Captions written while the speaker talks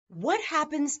What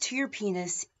happens to your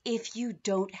penis if you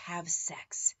don't have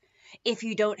sex? If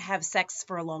you don't have sex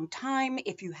for a long time,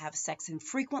 if you have sex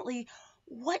infrequently,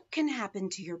 what can happen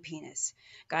to your penis?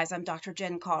 Guys, I'm Dr.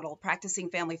 Jen Caudle, practicing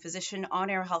family physician,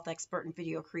 on-air health expert, and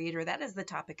video creator. That is the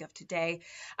topic of today.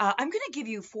 I'm going to give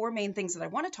you four main things that I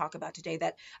want to talk about today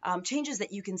that changes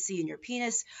that you can see in your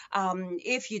penis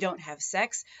if you don't have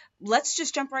sex. Let's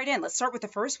just jump right in. Let's start with the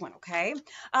first one, okay?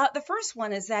 The first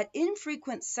one is that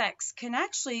infrequent sex can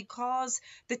actually cause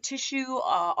the tissue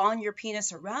on your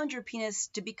penis, around your penis,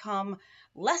 to become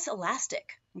less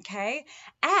elastic, okay?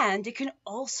 And it can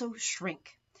also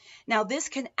shrink. Now, this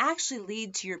can actually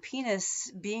lead to your penis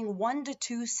being 1 to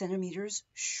 2 centimeters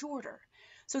shorter.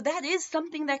 So that is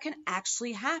something that can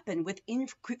actually happen with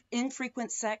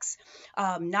infrequent sex,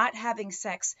 not having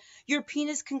sex. Your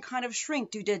penis can kind of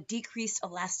shrink due to decreased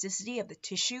elasticity of the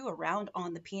tissue around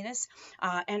on the penis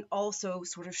and also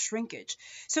sort of shrinkage.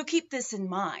 So keep this in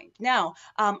mind. Now,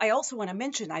 I also want to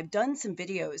mention I've done some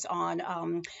videos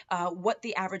on what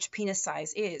the average penis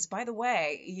size is. By the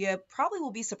way, you probably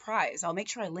will be surprised. I'll make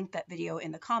sure I link that video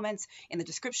in the comments, in the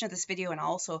description of this video, and I'll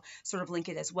also sort of link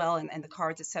it as well and the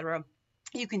cards, etc.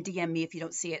 You can DM me if you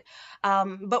don't see it.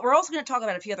 But we're also going to talk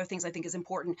about a few other things I think is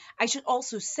important. I should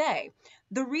also say,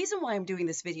 the reason why I'm doing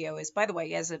this video is, by the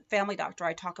way, as a family doctor,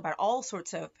 I talk about all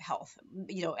sorts of health,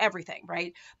 everything,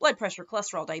 right? Blood pressure,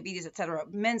 cholesterol, diabetes, etc.,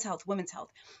 men's health, women's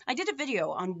health. I did a video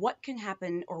on what can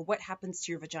happen or what happens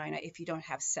to your vagina if you don't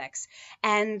have sex.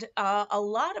 And a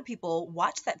lot of people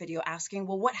watch that video asking,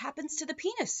 well, what happens to the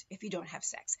penis if you don't have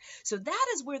sex? So that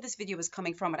is where this video is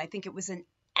coming from. And I think it was an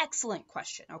excellent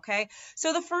question, okay?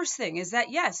 So the first thing is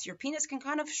that, yes, your penis can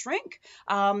kind of shrink.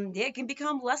 It can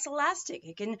become less elastic.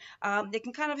 It can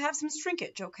kind of have some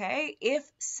shrinkage, okay? If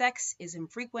sex is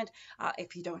infrequent,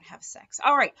 if you don't have sex.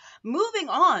 All right, moving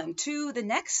on to the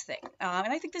next thing.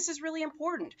 And I think this is really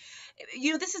important.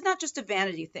 This is not just a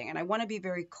vanity thing, and I want to be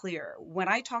very clear. When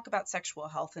I talk about sexual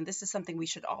health, and this is something we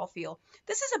should all feel,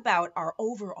 this is about our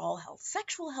overall health.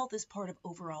 Sexual health is part of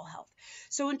overall health.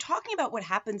 So in talking about what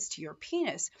happens to your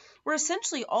penis, we're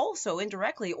essentially also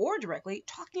indirectly or directly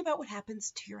talking about what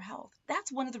happens to your health.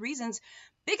 That's one of the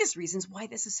biggest reasons why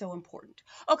this is so important.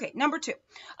 Okay, number two,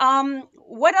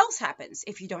 what else happens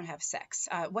if you don't have sex?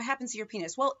 What happens to your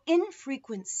penis? Well,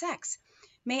 infrequent sex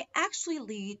may actually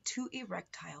lead to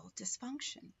erectile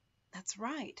dysfunction. That's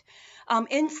right.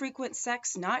 Infrequent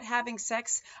sex, not having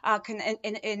sex, can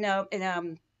in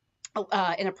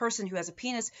a person who has a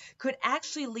penis could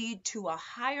actually lead to a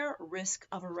higher risk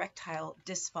of erectile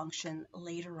dysfunction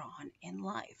later on in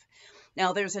life.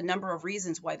 Now, there's a number of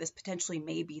reasons why this potentially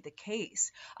may be the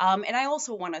case. And I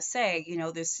also want to say,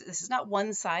 this is not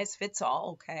one size fits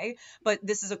all, okay? But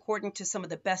this is according to some of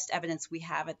the best evidence we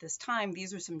have at this time.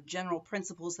 These are some general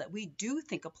principles that we do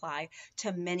think apply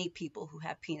to many people who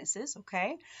have penises,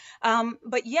 okay?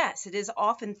 But yes, it is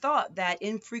often thought that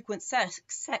infrequent sex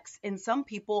in some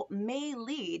people may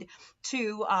lead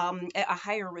to a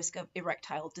higher risk of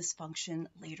erectile dysfunction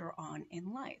later on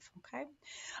in life, okay?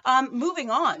 Moving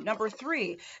on, number three.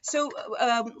 So,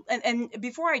 and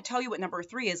before I tell you what number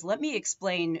three is, let me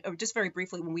explain just very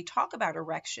briefly when we talk about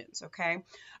erections, okay?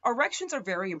 Erections are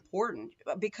very important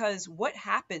because what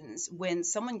happens when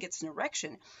someone gets an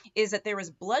erection is that there is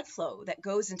blood flow that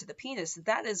goes into the penis.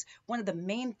 That is one of the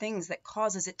main things that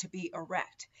causes it to be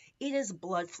erect. It is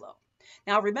blood flow.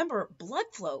 Now, remember, blood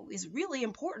flow is really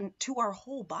important to our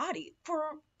whole body for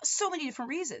so many different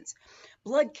reasons.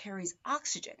 Blood carries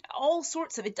oxygen, all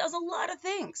sorts of it, does a lot of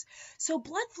things. So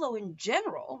blood flow in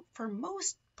general, for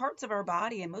most parts of our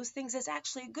body and most things, is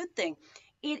actually a good thing.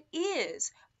 It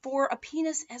is for a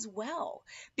penis as well,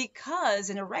 because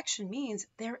an erection means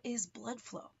there is blood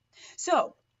flow.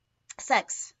 So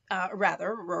sex,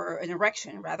 or an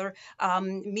erection rather,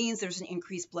 means there's an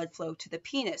increased blood flow to the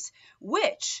penis,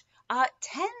 which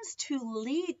tends to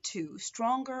lead to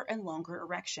stronger and longer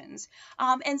erections,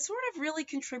 and sort of really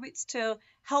contributes to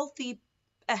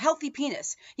a healthy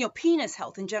penis, penis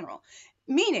health in general.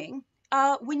 Meaning,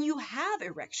 when you have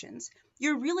erections,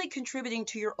 you're really contributing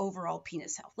to your overall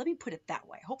penis health. Let me put it that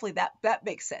way. Hopefully that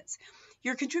makes sense.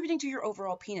 You're contributing to your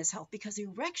overall penis health because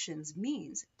erections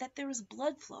means that there is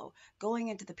blood flow going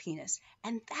into the penis,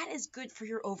 and that is good for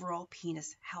your overall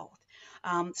penis health.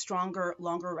 Stronger,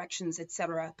 longer erections,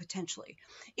 etc., potentially.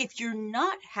 If you're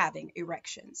not having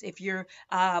erections, if you're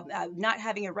not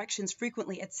having erections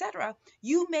frequently, etc.,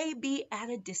 you may be at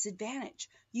a disadvantage.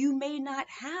 You may not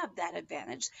have that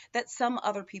advantage that some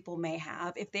other people may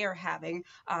have if they are having,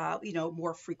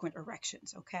 more frequent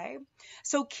erections, okay?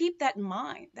 So keep that in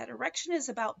mind. That erection is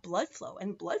about blood flow,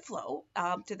 and blood flow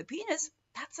to the penis,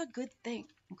 that's a good thing,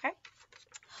 okay?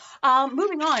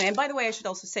 Moving on, and by the way, I should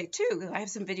also say too, I have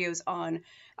some videos on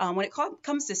when it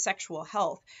comes to sexual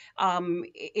health.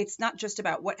 It's not just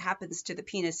about what happens to the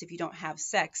penis if you don't have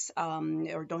sex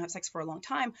or don't have sex for a long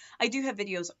time. I do have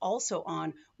videos also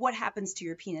on what happens to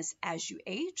your penis as you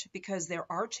age, because there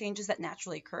are changes that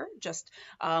naturally occur, just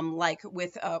like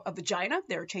with a vagina,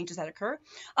 there are changes that occur.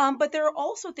 But there are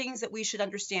also things that we should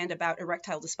understand about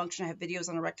erectile dysfunction. I have videos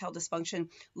on erectile dysfunction,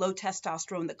 low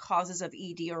testosterone, the causes of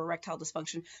ED or erectile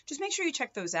dysfunction. Just make sure you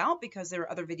check those out, because there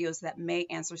are other videos that may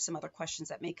answer some other questions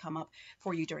that may come up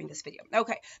for you during this video.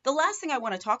 Okay, the last thing I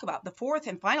want to talk about, the fourth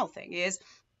and final thing, is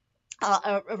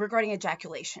regarding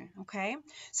ejaculation. Okay,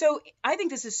 so I think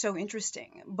this is so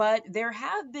interesting, but there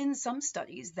have been some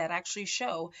studies that actually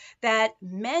show that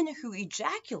men who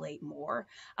ejaculate more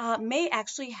may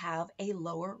actually have a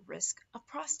lower risk of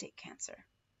prostate cancer.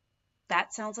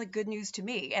 That sounds like good news to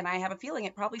me, and I have a feeling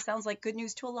it probably sounds like good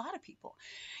news to a lot of people.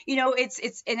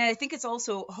 And I think it's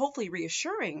also hopefully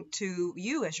reassuring to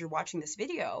you as you're watching this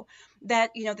video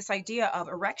that, this idea of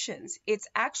erections, it's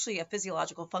actually a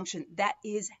physiological function that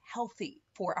is healthy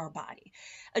for our body.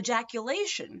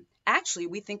 Ejaculation, actually,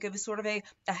 we think of as sort of a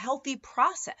healthy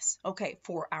process, okay,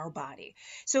 for our body.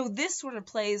 So this sort of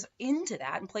plays into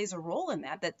that and plays a role in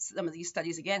that some of these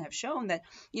studies, again, have shown that,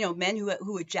 men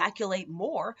who ejaculate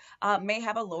more may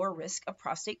have a lower risk of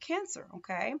prostate cancer,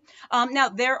 okay? Now,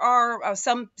 there are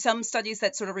some studies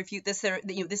that sort of refute this.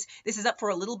 This is up for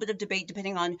a little bit of debate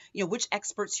depending on, which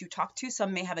experts you talk to.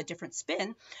 Some may have a different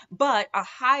spin, but a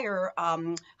higher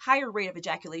rate of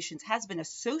ejaculations has been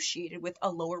associated with a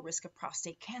lower risk of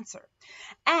prostate cancer.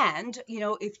 And,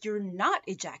 if you're not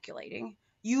ejaculating,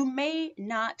 you may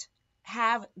not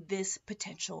have this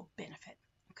potential benefit,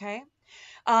 okay?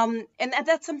 And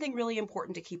that's something really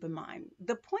important to keep in mind.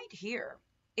 The point here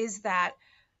is that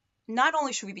not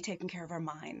only should we be taking care of our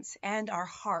minds and our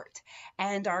heart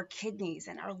and our kidneys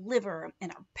and our liver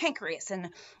and our pancreas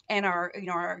and our,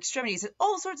 our extremities and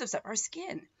all sorts of stuff, our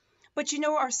skin, but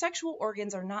our sexual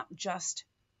organs are not just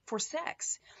for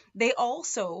sex. They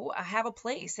also have a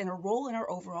place and a role in our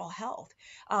overall health.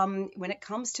 When it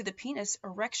comes to the penis,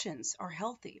 erections are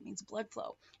healthy. It means blood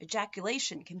flow.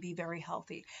 Ejaculation can be very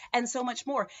healthy, and so much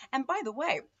more. And by the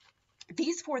way,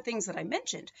 these four things that I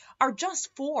mentioned are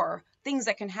just four things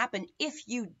that can happen if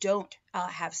you don't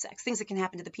have sex, things that can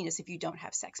happen to the penis if you don't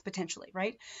have sex, potentially,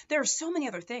 right? There are so many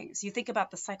other things. You think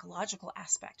about the psychological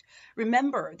aspect.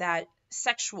 Remember that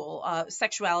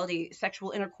sexuality,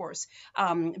 sexual intercourse,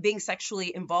 being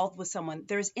sexually involved with someone,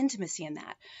 there's intimacy in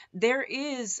that. There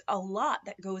is a lot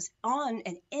that goes on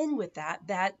and in with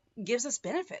that gives us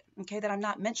benefit, okay, that I'm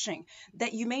not mentioning,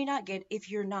 that you may not get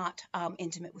if you're not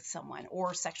intimate with someone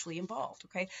or sexually involved,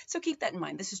 okay? So keep that in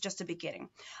mind. This is just a beginning.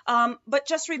 But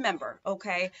just remember,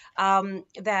 okay,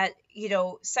 that,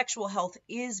 sexual health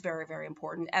is very, very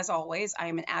important. As always, I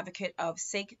am an advocate of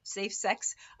safe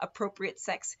sex, appropriate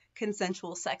sex,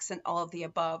 consensual sex, and all of the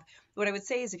above. What I would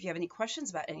say is if you have any questions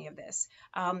about any of this,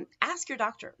 ask your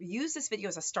doctor. Use this video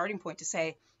as a starting point to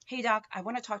say, hey doc, I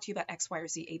want to talk to you about X, Y, or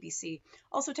Z, ABC.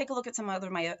 Also take a look at some other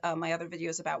my other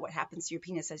videos about what happens to your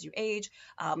penis as you age,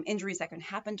 injuries that can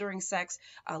happen during sex,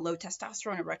 low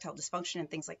testosterone, erectile dysfunction, and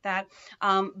things like that.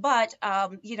 But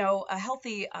a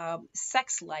healthy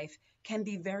sex life can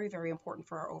be very, very important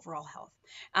for our overall health.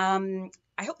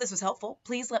 I hope this was helpful.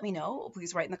 Please let me know.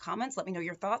 Please write in the comments. Let me know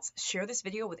your thoughts. Share this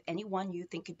video with anyone you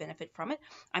think could benefit from it.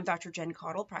 I'm Dr. Jen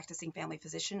Caudle, practicing family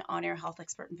physician, on-air health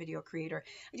expert, and video creator.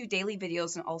 I do daily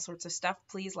videos and all sorts of stuff.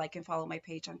 Please like and follow my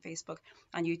page on Facebook,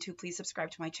 on YouTube. Please subscribe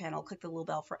to my channel. Click the little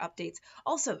bell for updates.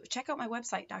 Also, check out my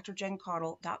website,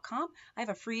 drjencaudle.com. I have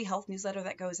a free health newsletter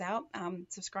that goes out.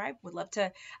 Subscribe.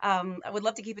 I would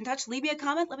love to keep in touch. Leave me a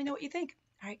comment. Let me know what you think.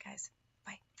 All right, guys.